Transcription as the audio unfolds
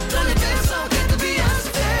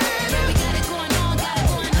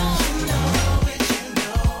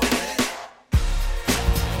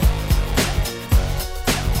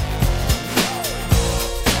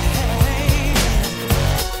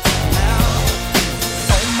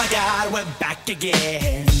we're back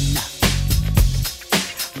again.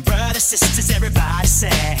 Brothers, sisters, everybody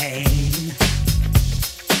sing.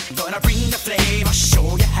 Gonna bring the flame, I'll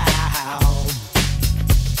show you how.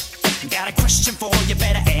 Got a question for you,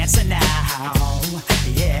 better answer now.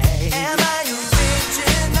 Yeah. Am I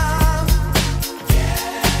original?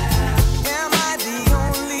 Yeah. Am I the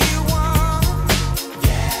only one?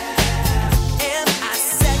 Yeah. Am I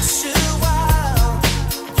sexual?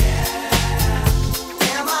 Yeah.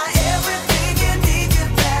 Am I everything you need? You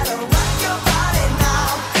better rock your body now.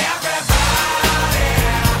 Everybody,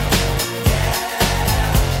 yeah.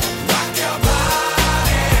 Rock your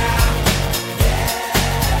body, yeah.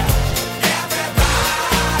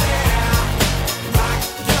 Everybody, rock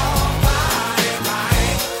your body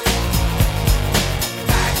right.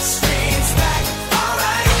 Backstreet's back,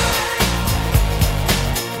 alright.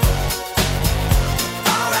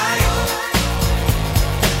 Alright.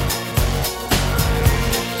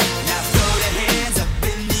 Now throw your hands up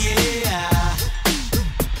in the air.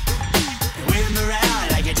 Wave 'em around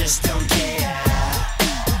like you just don't care.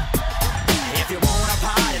 If you wanna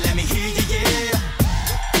party, let me hear you, yeah.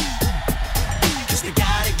 'Cause we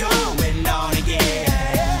got it going on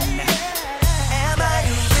again. Am I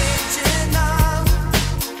original?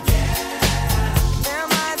 Yeah. Am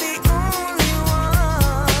I the only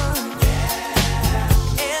one?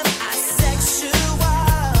 Yeah. Am I sexual?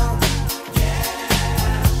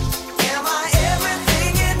 Yeah. Am I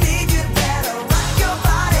everything you need? You better rock your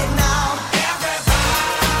body now.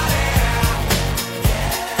 Everybody,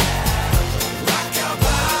 yeah. Rock your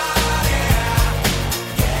body,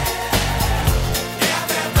 yeah.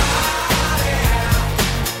 Everybody,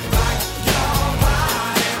 rock your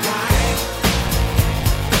body right.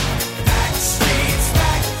 Backstreet's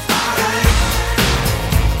back, alright.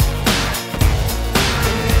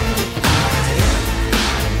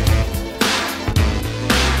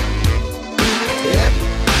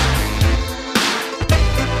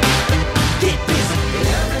 Get busy.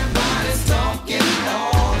 Everybody's talking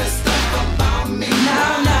all this stuff about me.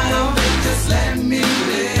 Now, they just let me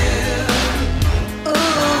live.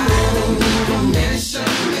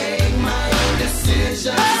 Permission, make my own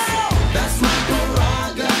decisions. That's my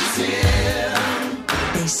prerogative.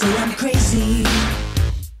 They say I'm crazy.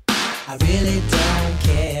 I really don't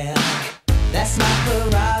care. That's my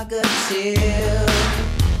prerogative.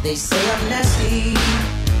 They say I'm nasty,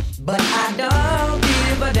 but I don't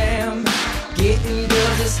give a damn. Getting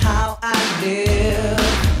girls is how I live.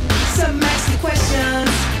 Some ask me questions.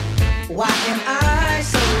 Why am I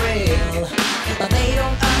so real? But they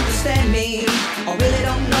don't understand me, or really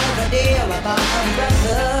don't know the deal about a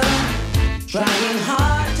brother trying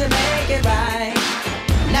hard to make it right.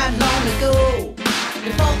 Not long ago,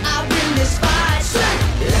 before I win this fight, say,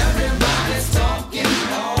 everybody's talking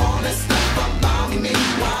all this stuff about me.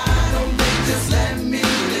 Why don't they just let me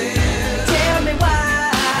live? Tell me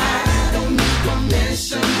why. I don't need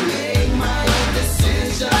permission, make my own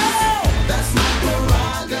decisions. That's my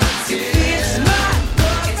prerogative. It's my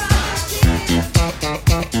prerogative.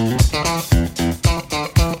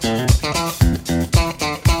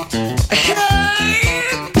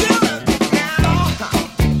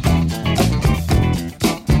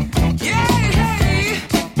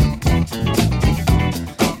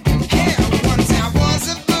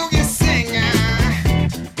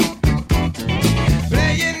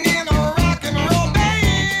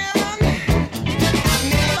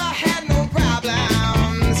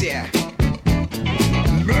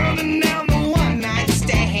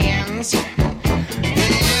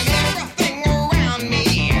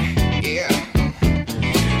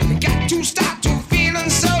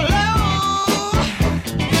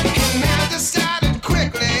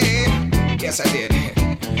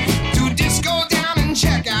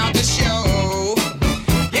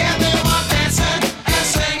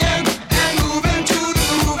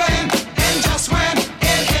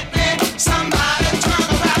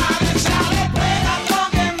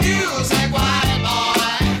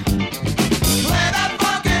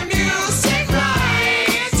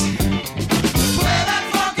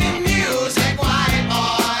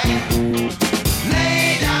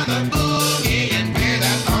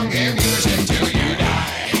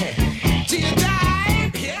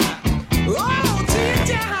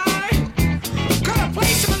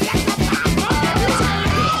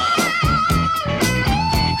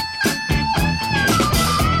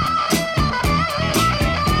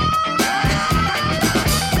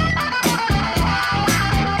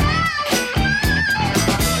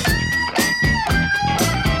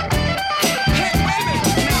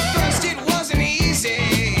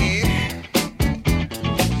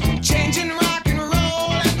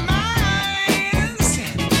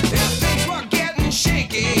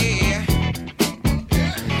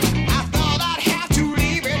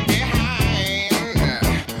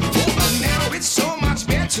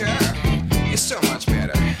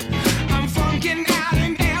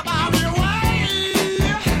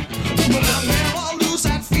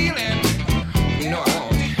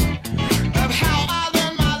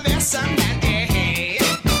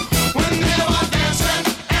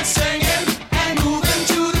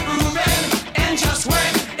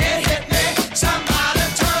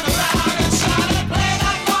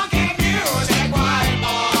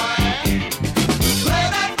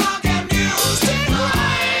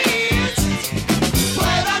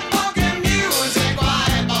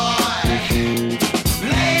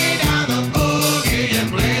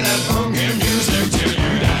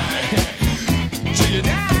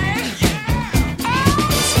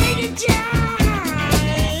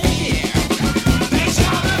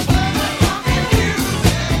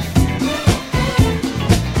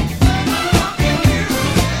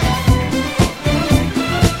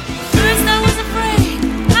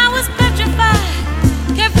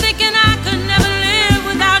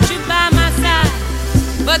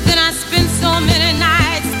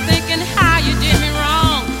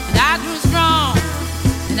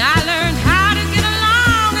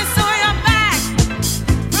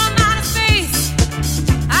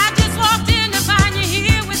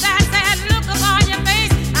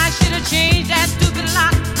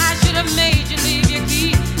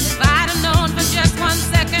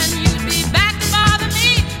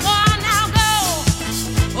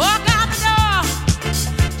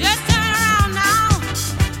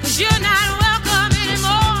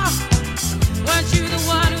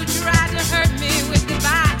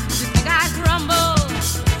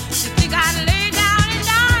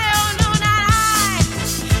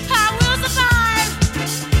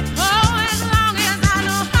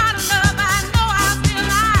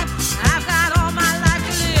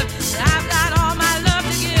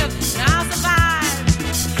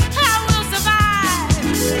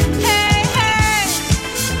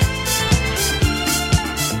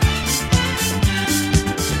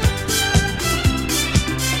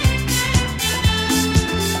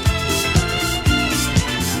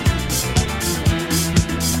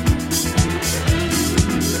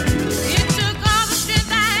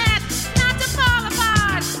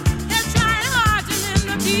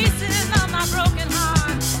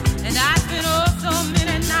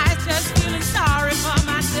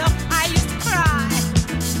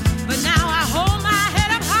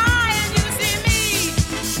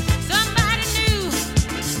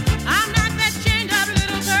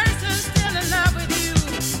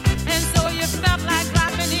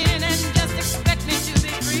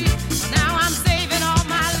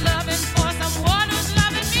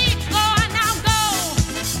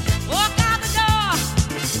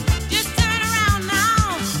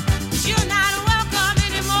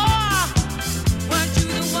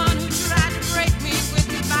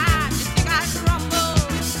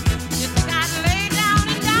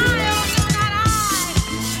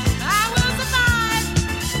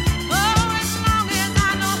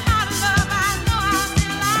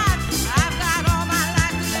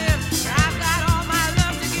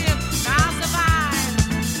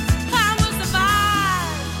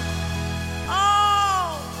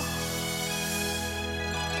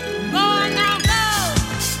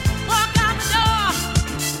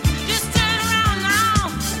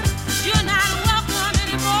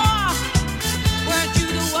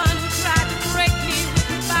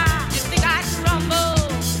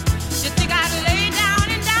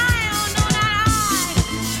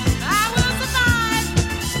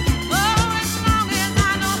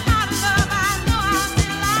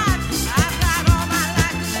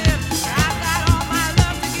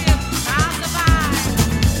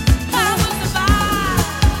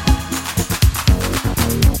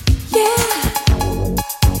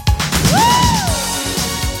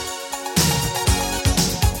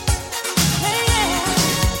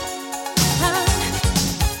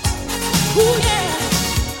 Ooh, yeah.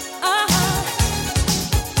 Uh-huh.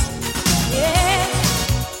 Yeah.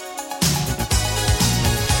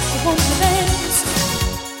 So won't you dance?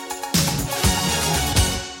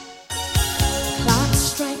 Clock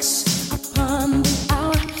strikes upon the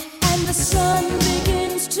hour and the sun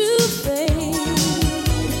begins to fade.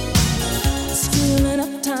 Still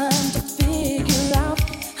enough time to figure out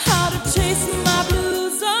how to chase my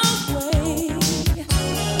blues away.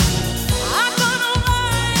 I'm gonna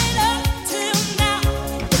ride up till now.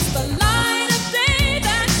 It's the light of day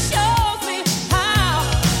that shows me how.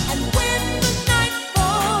 And when the night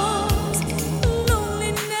falls,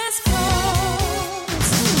 loneliness calls.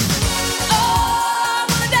 Oh, I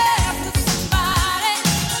wanna dance with somebody.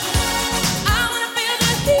 I wanna feel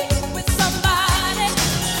the heat with somebody.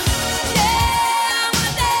 Yeah, I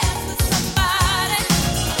wanna dance with somebody.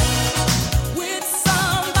 With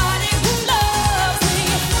somebody who loves me.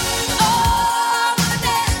 Oh, I wanna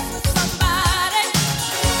dance with somebody.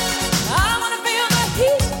 I wanna feel the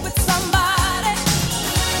heat with somebody.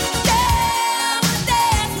 Yeah, I wanna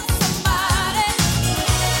dance with somebody.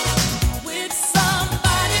 With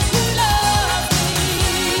somebody who loves me.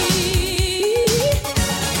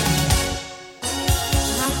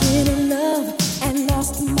 I've been in love and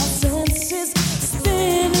lost my senses,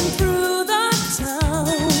 spinning through the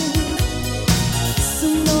town.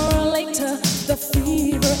 Sooner or later, the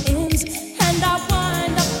fever ends, and I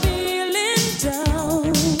wind up feeling down.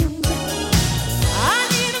 I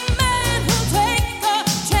need a man who'll take a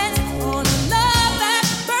chance on a love that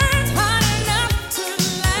burns hot enough to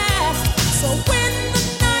last. So when the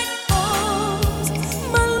night falls,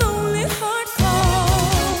 my lonely heart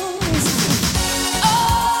calls. Oh,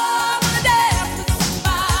 I wanna dance with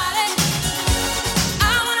somebody.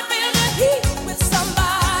 I wanna feel the heat with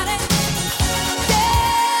somebody.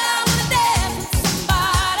 Yeah, I wanna dance with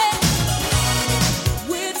somebody.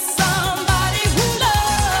 With somebody who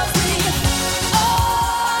loves me. Oh,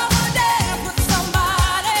 I wanna dance with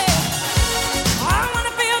somebody. I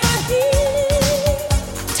wanna feel the heat.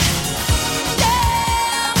 Yeah,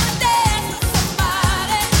 I wanna dance with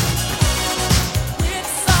somebody. With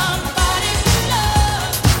somebody who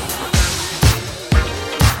loves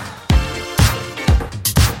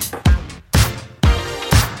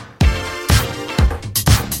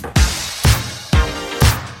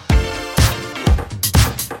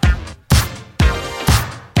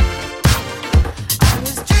I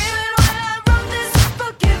was dreaming when I wrote this.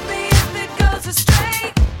 Forgive me if it goes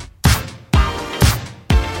astray.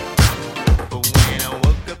 But when I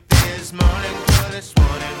woke up this morning, could have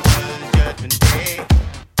sworn it was Judgment Day.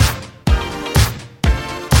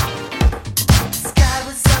 Sky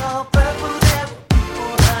was all purple, there were people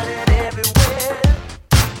running everywhere.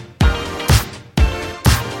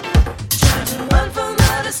 Trying to run from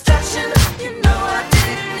the distraction, you know I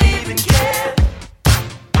didn't even care.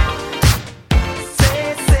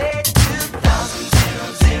 Say 2000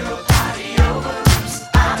 party over, oops,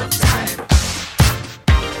 out of time.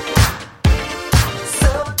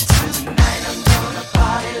 So tonight I'm gonna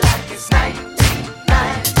party like it's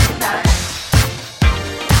 1999.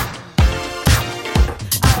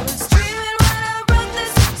 I was dreaming when I wrote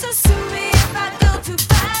this, so sue me if I go too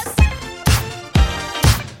fast.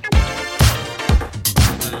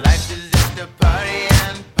 Life is just a party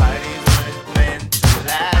and parties weren't meant to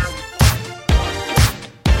last.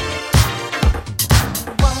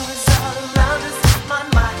 War is all around us, my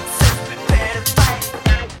mind says prepare to fight.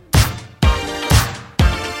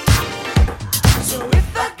 So if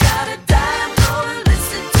I gotta die, I'm gonna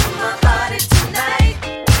listen to my body tonight.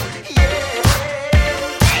 Yeah,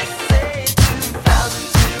 say 2000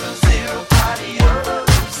 party over,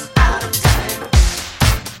 oops, out of time.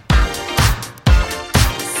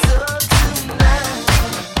 So tonight I'm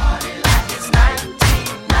gonna party like it's 1999.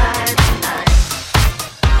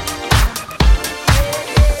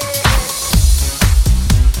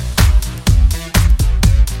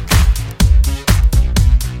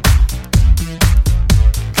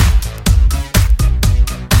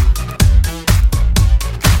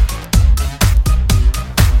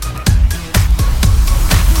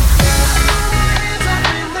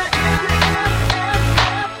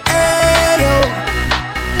 Ayo,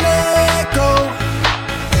 let go.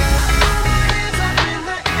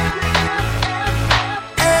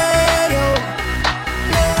 Ayo,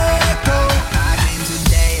 let go. I came to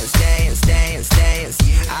dance, dance, dance, dance.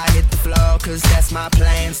 I hit the floor 'cause that's my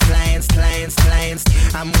plans, plans, plans, plans.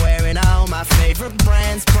 I'm wearing all my favorite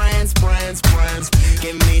brands, brands, brands, brands.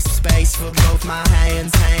 Give me some space for both my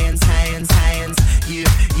hands, hands, hands, hands. You,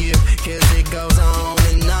 'cause it goes on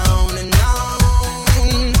and on and on.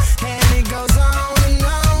 And it goes on and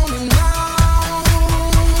on and on.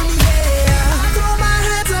 Yeah.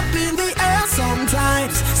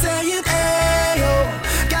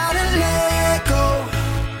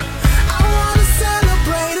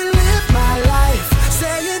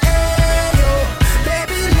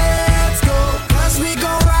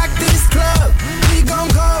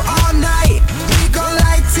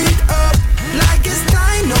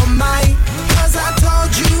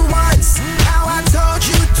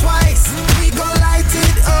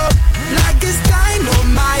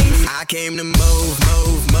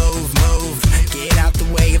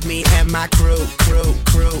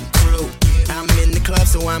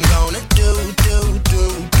 I'm gonna do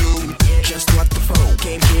just what the folk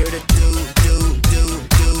came here to do.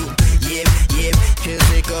 Yep,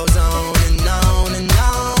 'cause it goes on and on and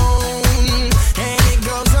on, and it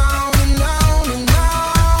goes on and on and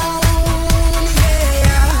on.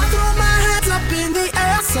 Yeah, I throw my hands up in the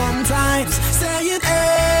air sometimes, saying,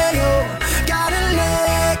 "Ayo, gotta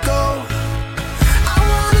let go." I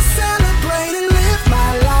wanna celebrate and live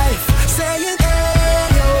my life, saying,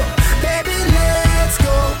 "Ayo, baby, let's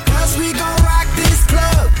go." 'Cause we gon' rock this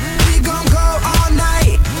club, we gon' go all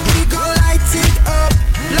night, we gon' light it up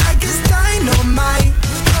like it's dynamite.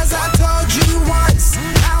 'Cause I told you once,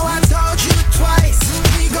 now I told you twice,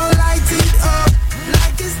 we gon' light it up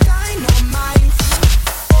like it's dynamite.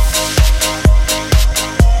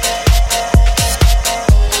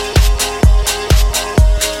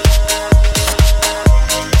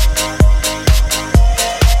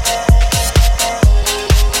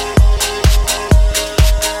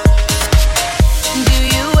 Do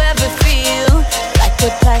you ever feel like a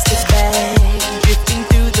plastic bag drifting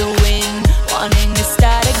through the wind, wanting to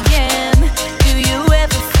start again? Do you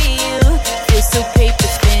ever feel so paper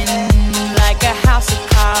thin, like a house of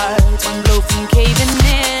cards, one blow from caving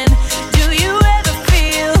in? Do you ever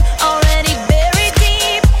feel already buried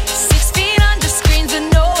deep, 6 feet under screens and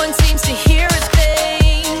no one seems to hear a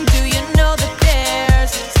thing? Do you know that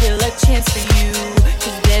there's still a chance for you?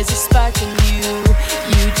 'Cause there's a spark in you.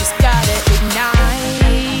 You just gotta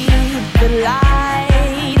ignite the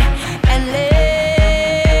light and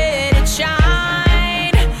let it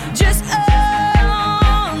shine. Just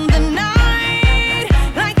on the night,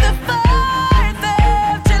 like the 4th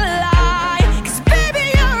of July. 'Cause baby,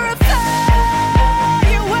 you're a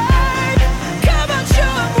firework. Come on,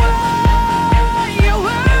 show 'em what you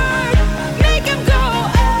work. Make 'em go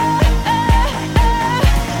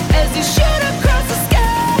as you shoot across the sky.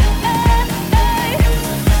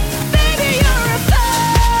 Baby, you're a firework.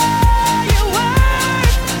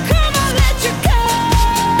 Come on, let your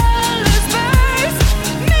colors burst.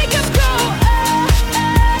 Make 'em go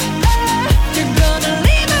You're gonna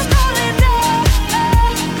leave 'em all in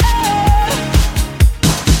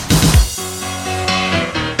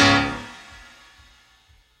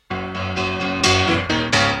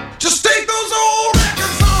Just take those old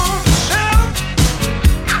records on the shelf.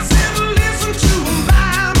 I sit and listen to 'em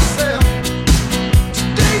by myself.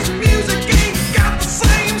 Today's music ain't got the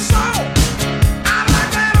same soul. I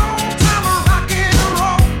like that old time of rock and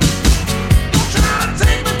roll. Don't try to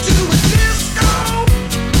take me to a disco.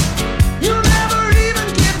 You'll never even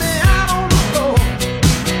get me out on the floor.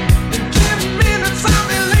 In 10 minutes I'll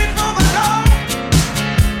be late for the door.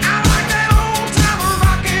 I like that old time of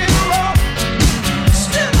rock and roll.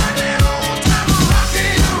 Still like that old time of rock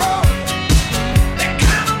and roll. That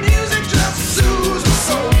kind of music just soothes my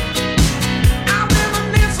soul. I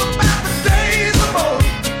reminisce about the days of old,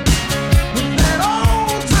 with that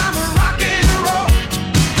old time of rock and roll.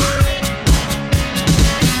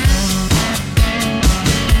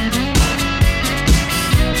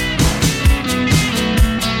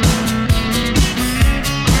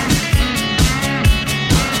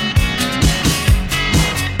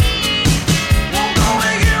 Won't go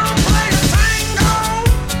to hear 'em play a tango.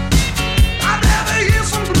 I'd rather hear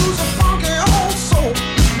some blues or funky old soul.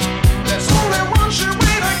 There's only one sure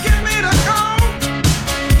way to get me to go.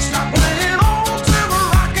 Stop playing old time of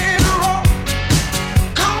rock and roll.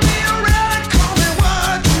 Call me a relic, call me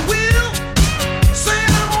what you will. Say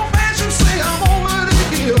I'm old fashioned, say I'm over the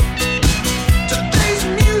hill. Today's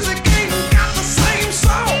music ain't got the same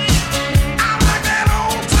soul. I like that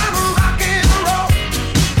old time of rock and roll.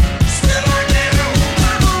 Still like that old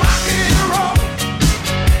time of rock and roll.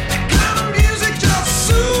 That kind of music just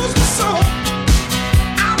soothes my soul.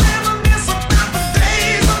 I reminisce about the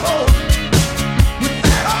days of old, with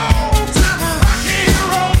that old time of rock and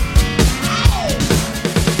roll.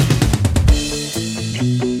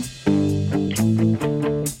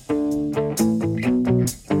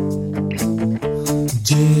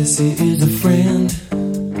 Jesse is a friend.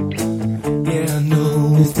 Yeah, I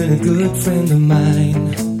know he's been a good friend of mine.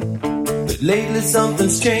 But lately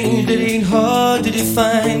something's changed, it ain't hard to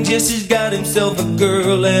define. Jesse's got himself a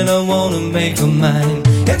girl and I wanna make her mine.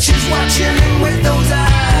 And she's watching him with those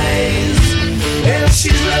eyes, and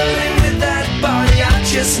she's loving with that body, I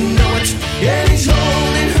just know it. And he's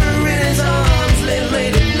holding her in his arms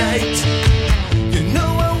late at night. You know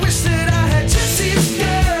I wish that I had Jesse's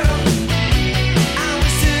girl. I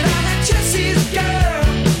wish that I had Jesse's girl.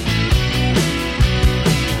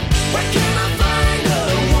 Where can I find a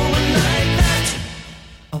woman like that?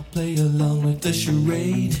 I'll play along with the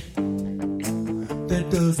charade. there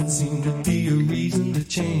doesn't seem to be a reason to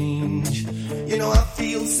change. You know, I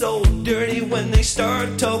feel so dirty when they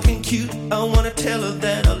start talking cute. I wanna tell her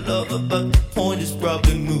that I love her, but the point is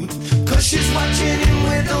probably moot. Cause she's watching him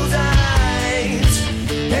with those eyes,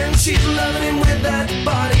 and she's loving him with that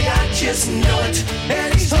body, I just know it.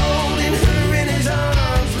 And he's holding her in his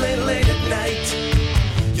arms late, late at night.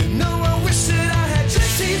 You know, I wish that I had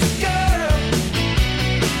Jesse's girl.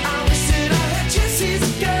 I wish that I had Jesse's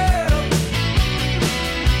girl.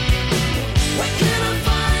 Where can I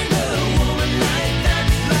find a woman like that,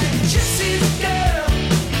 like Jesse's girl?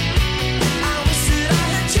 I wish that I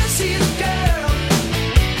had Jesse's girl.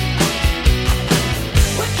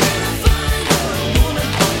 Where can I find a woman?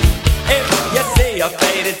 If you see a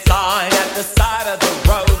faded sign at the side of the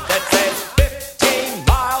road that says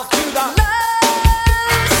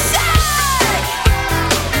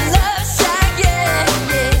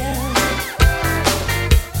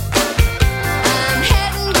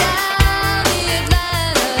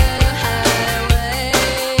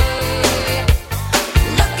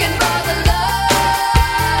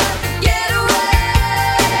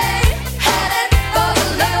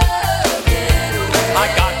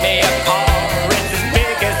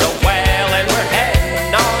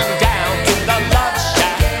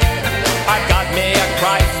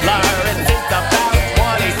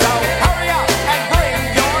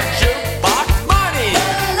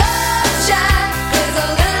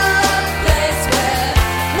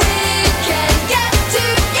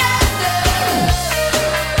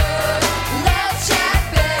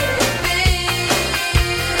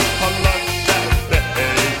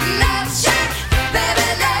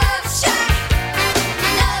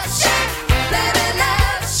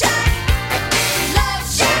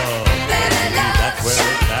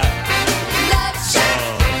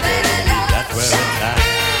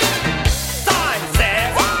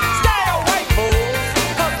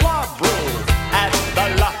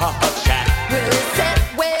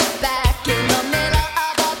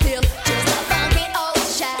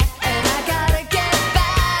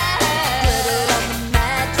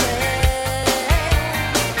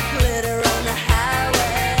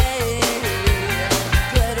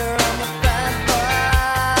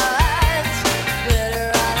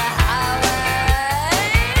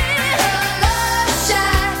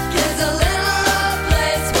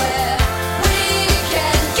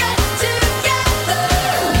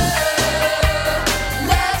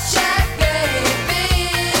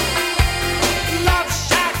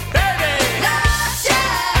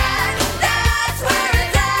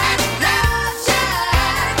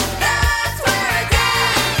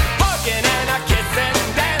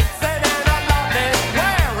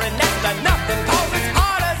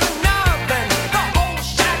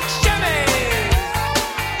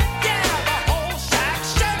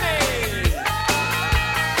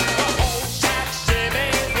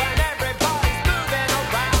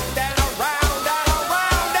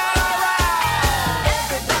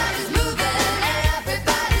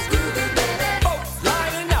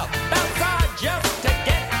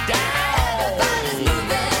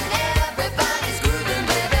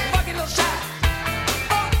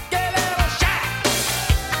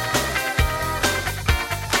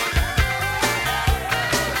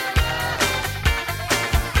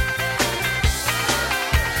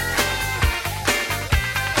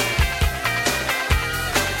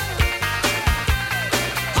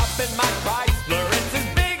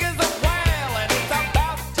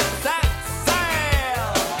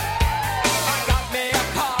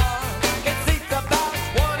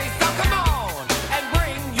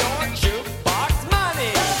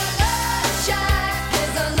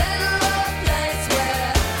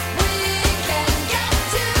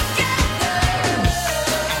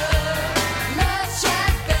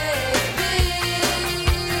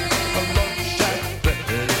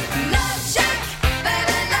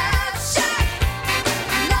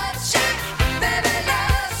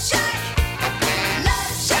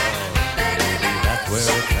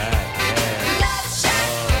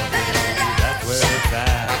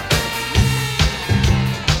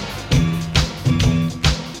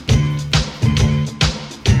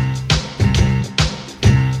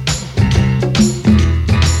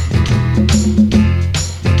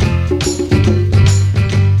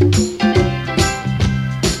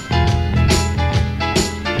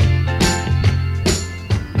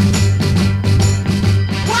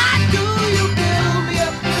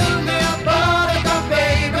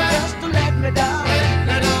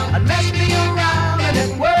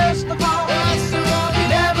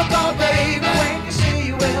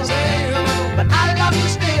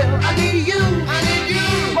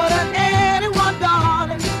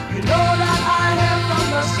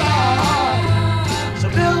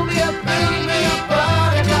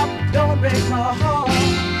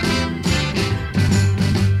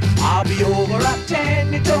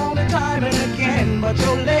but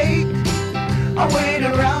you're late. I wait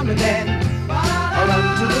around and then I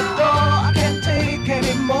run to the door. I can't take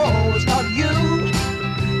anymore. It's not you.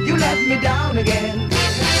 You let me down again.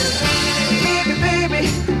 Baby, baby,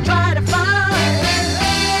 try to find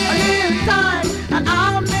a little time and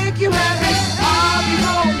I'll make you happy. I'll be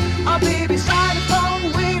home. I'll be beside the phone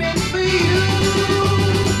waiting for you.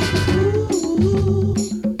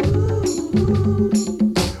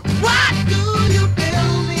 Why do you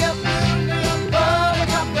build me up?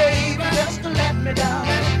 Buttercup, baby, just to let me down.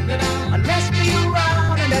 And mess me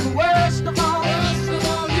around, and then worst of all,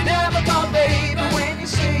 you never call, baby, when you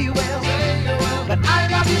say you will. But I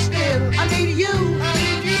love you still, I need you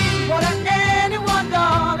more than anyone,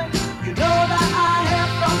 darling. You know that I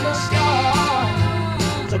have from the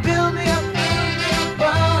start. So build me up,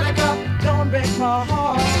 buttercup, don't break my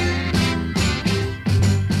heart.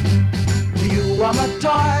 You are my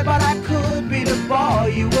toy, but I could be the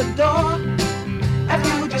boy you adore. If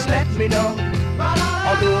you just let me know.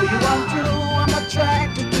 Although you are true, I'm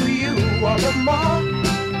attracted to you all the more.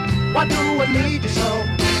 Why do I need you so?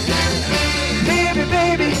 Baby,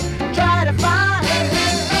 baby, try to find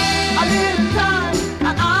a little time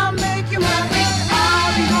and I'll make you happy.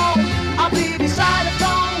 I'll be home, I'll be beside the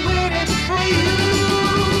phone waiting for you.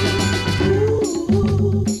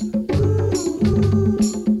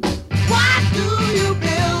 Why do you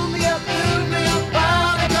build me up,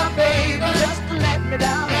 buttercup, baby, just to let me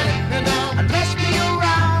down? And mess me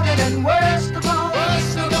around, and then worst of all,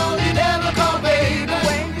 you never call, baby,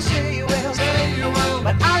 when you say you will.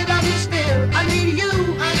 But I love you still, I need you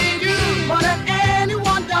more than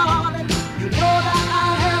anyone, darling. You know that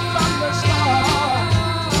I have from the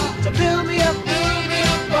start. So build me up,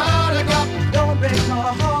 buttercup, don't break my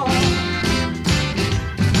heart.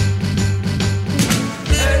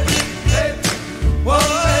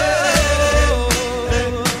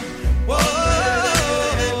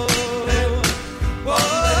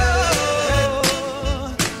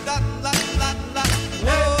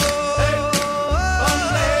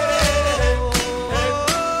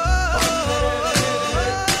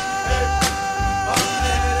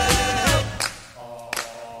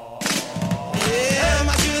 Yeah,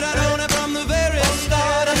 my should I known it from the very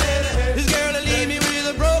start. This girl will leave me with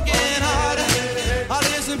a broken heart.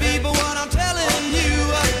 Listen, people, what I'm telling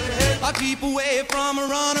you, I keep away from a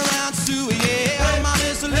run around Sue. Yeah, my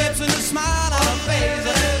miss her lips and a smile on her face,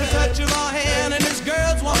 the touch of her hand and this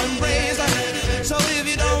girl's warm embrace. So if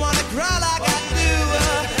you don't wanna cry like I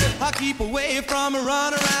do, I keep away from a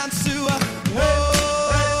run around Sue. Whoa.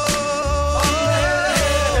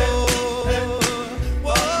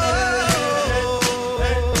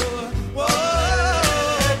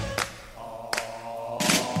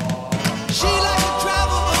 She like to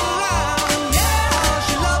travel around, yeah.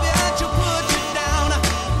 She love you and she'll put you down.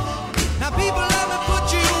 Now people let me put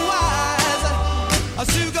you wise.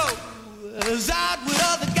 Sue goes out with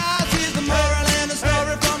other guys. Here's the moral and the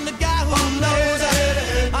story from the guy who knows.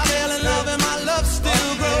 I fell in love and my love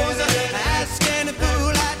still grows.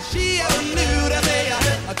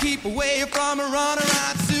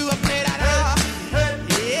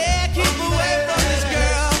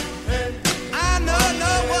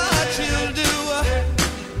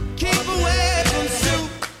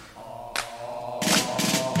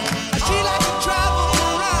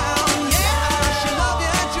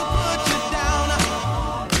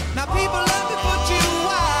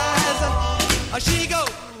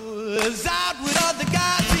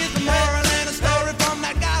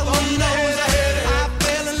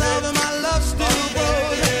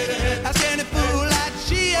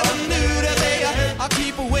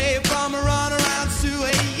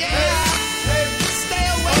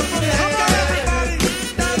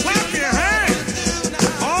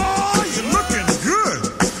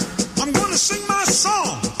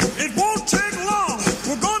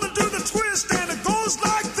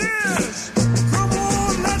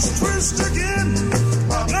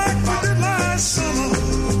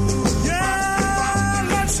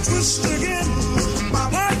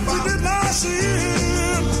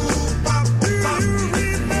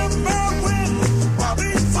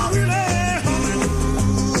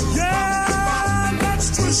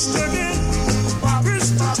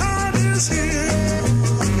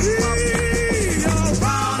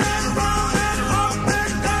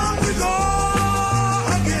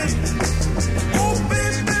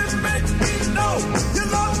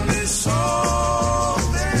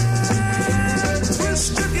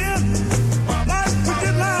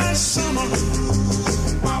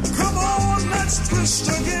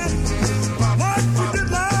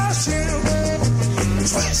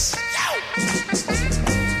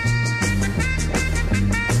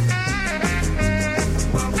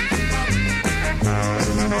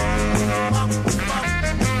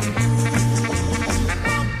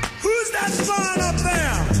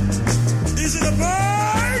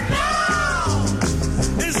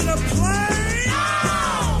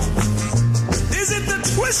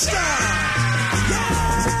 Twister.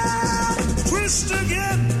 Yeah, twist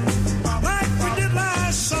again, like we did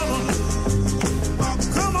last summer.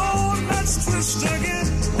 Come on, let's twist again,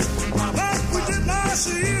 like we did last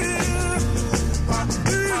year.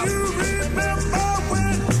 Do you remember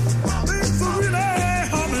when things were really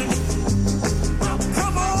humming?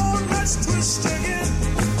 Come on, let's twist again.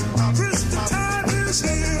 Twist the time is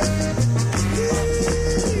here.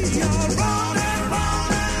 Round and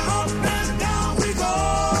round and up and down we go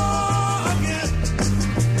again.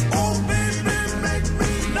 Oh baby, make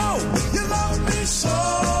me know you love me so.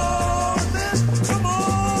 Then come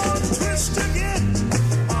on, twist again,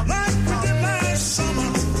 like we did last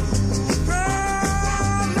summer.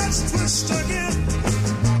 Girl, let's twist again,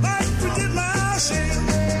 like we did last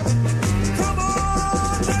year. Come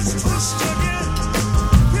on, let's twist again.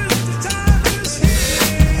 Twist the time is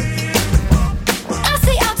here. I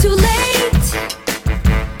say I'm too late.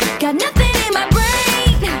 Got nothing in my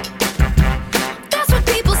brain. That's what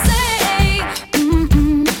people say.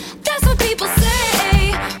 That's what people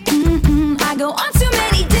say. I go on too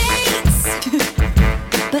many dates,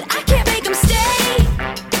 but I can't make them stay.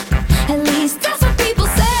 At least that's what people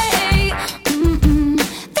say.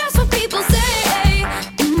 That's what people say.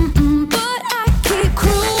 But I keep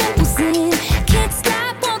cruising. Can't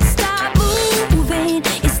stop, won't stop moving.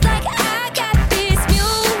 It's like I got this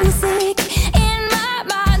music in my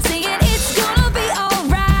mind saying it's gonna be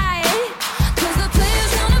alright. 'Cause the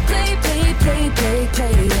player's gonna play.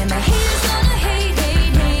 And the haters gonna hate,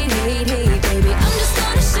 baby. I'm just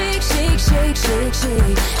gonna shake.